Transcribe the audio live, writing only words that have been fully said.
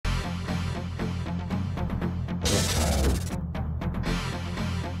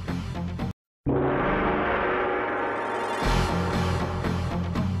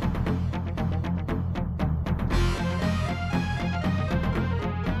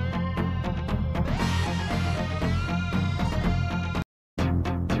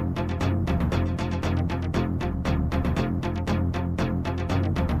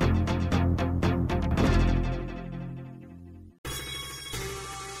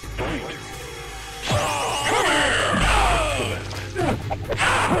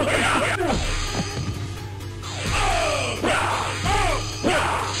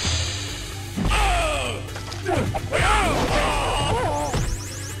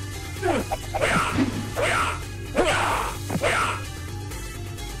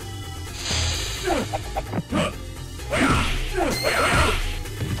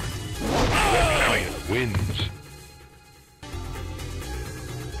Wins.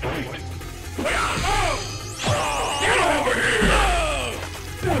 Fight. Get over here!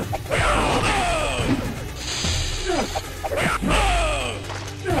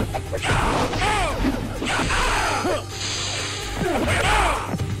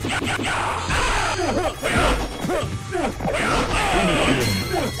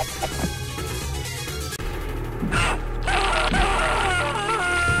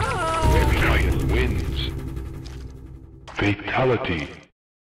 Reptile wins. Fatality.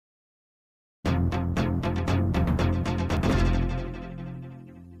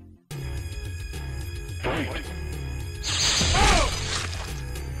 Fight.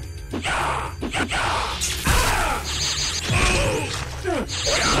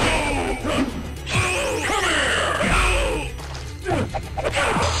 Come here!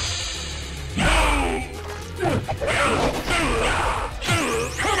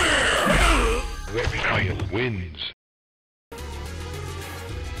 Reptile wins.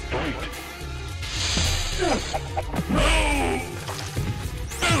 Fight.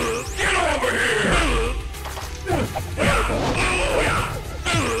 Get over here!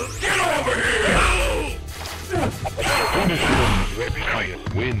 Get over here! Finish him! Reptile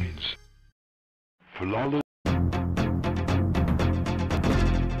wins. Flawless.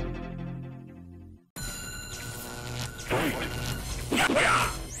 Fight.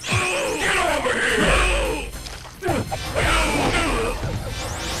 Get over here!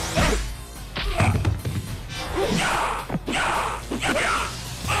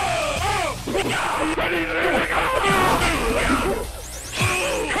 Ready to go!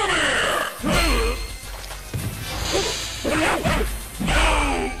 Come here!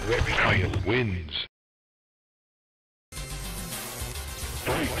 Reptile wins.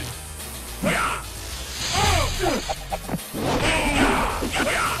 Fight.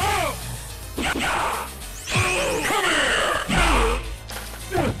 Come here!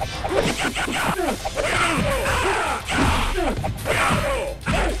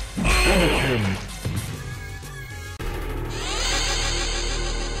 Finish him!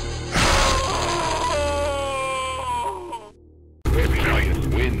 Reptile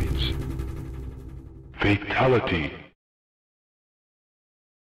wins. Fatality.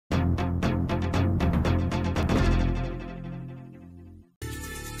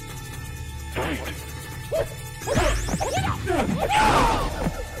 Fight.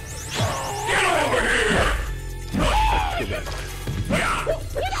 Get over here! Activate.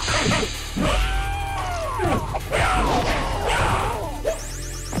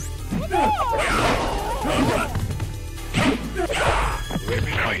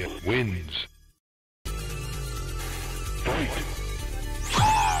 Reptile wins. Fight.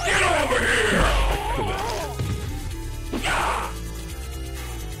 Get over here! Activate.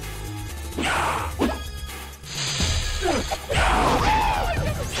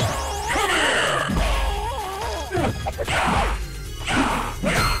 Come here!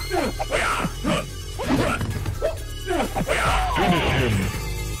 Finish him!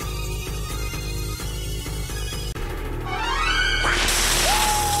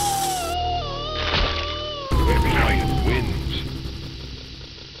 Reptile wins.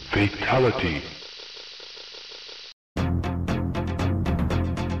 Fatality.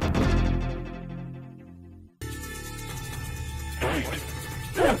 Fight.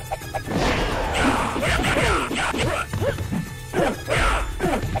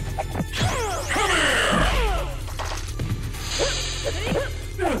 Come here!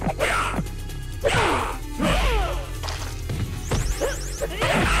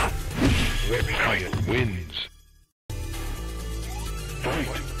 Reptile wins.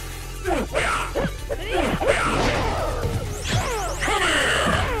 Fight. Come here!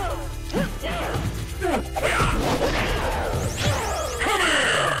 Come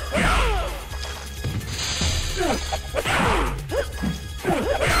here!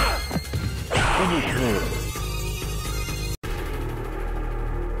 Finish her.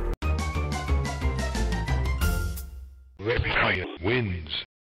 Reptile wins.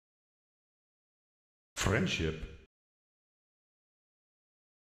 Friendship.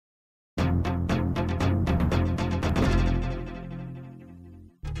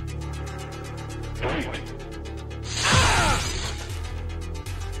 Fight.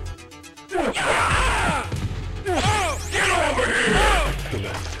 Get over here!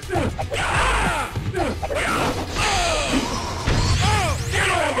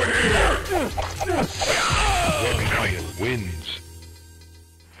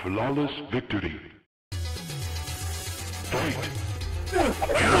 Flawless victory. Fight!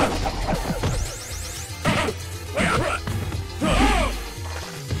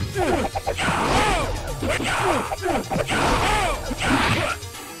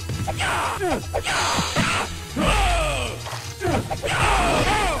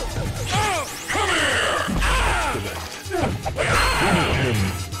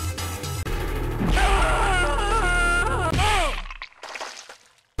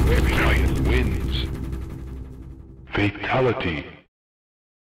 Reptile wins. Fatality.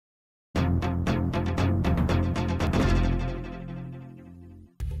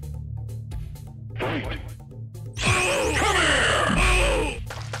 Fight. Come here!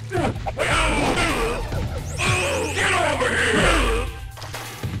 Get over here!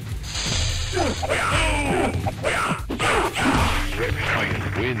 Reptile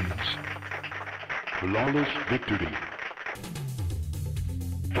wins. Flawless victory.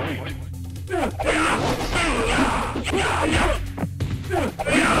 Fight.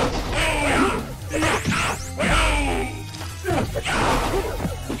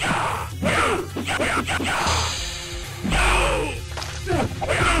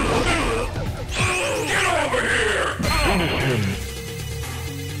 Get over here! Finish him!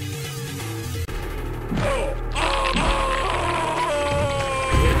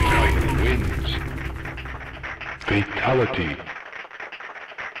 Reptile wins. Fatality.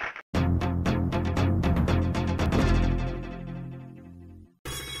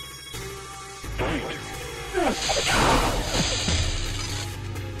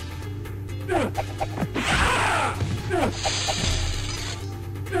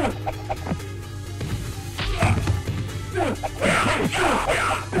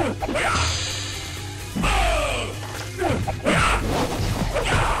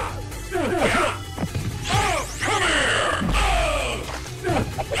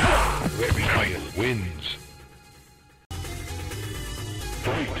 Reptile wins.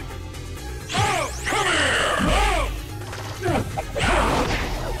 Fight. Come here!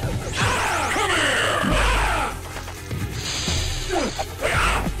 Come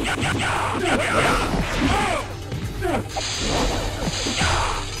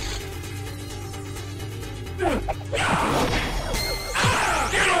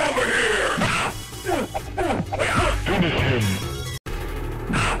Get over here! Finish him!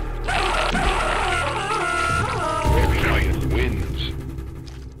 Reptile wins.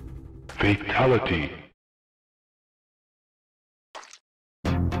 Fatality.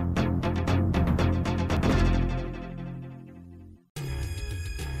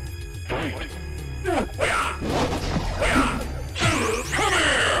 Fight.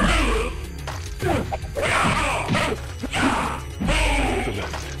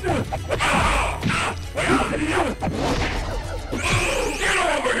 Get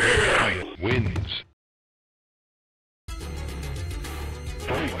over here! Reptile wins.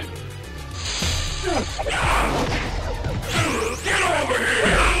 Fight. Get over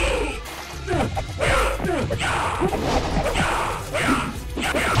here!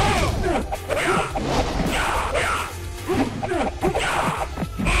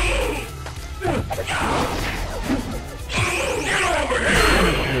 Get over here!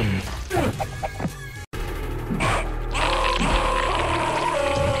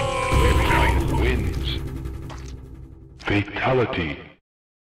 Reptile wins. Fatality.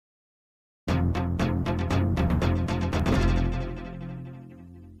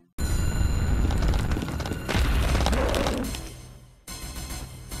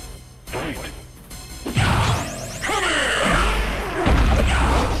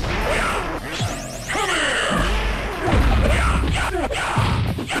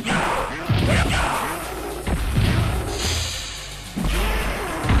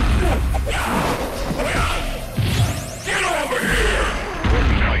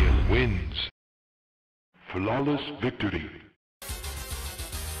 Flawless victory.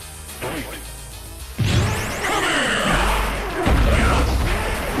 Fight. Come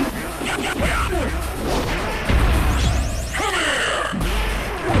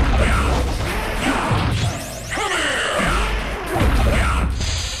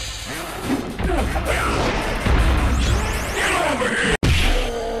Get over here!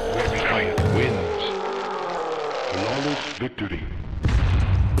 Reptile wins. Flawless victory.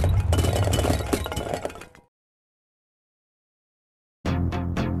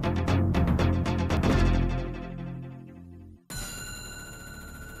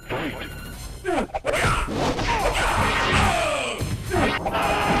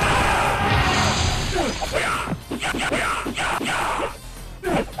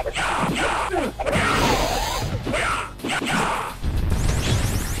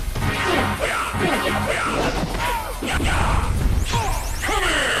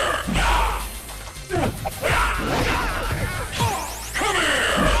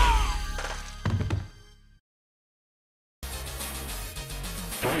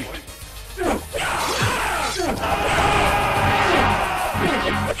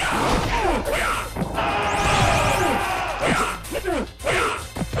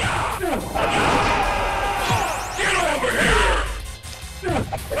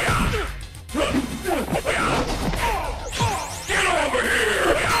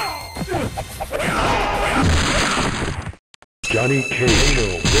 Johnny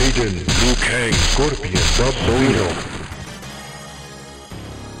Cage, Raiden, Liu Kang, Scorpion, Sub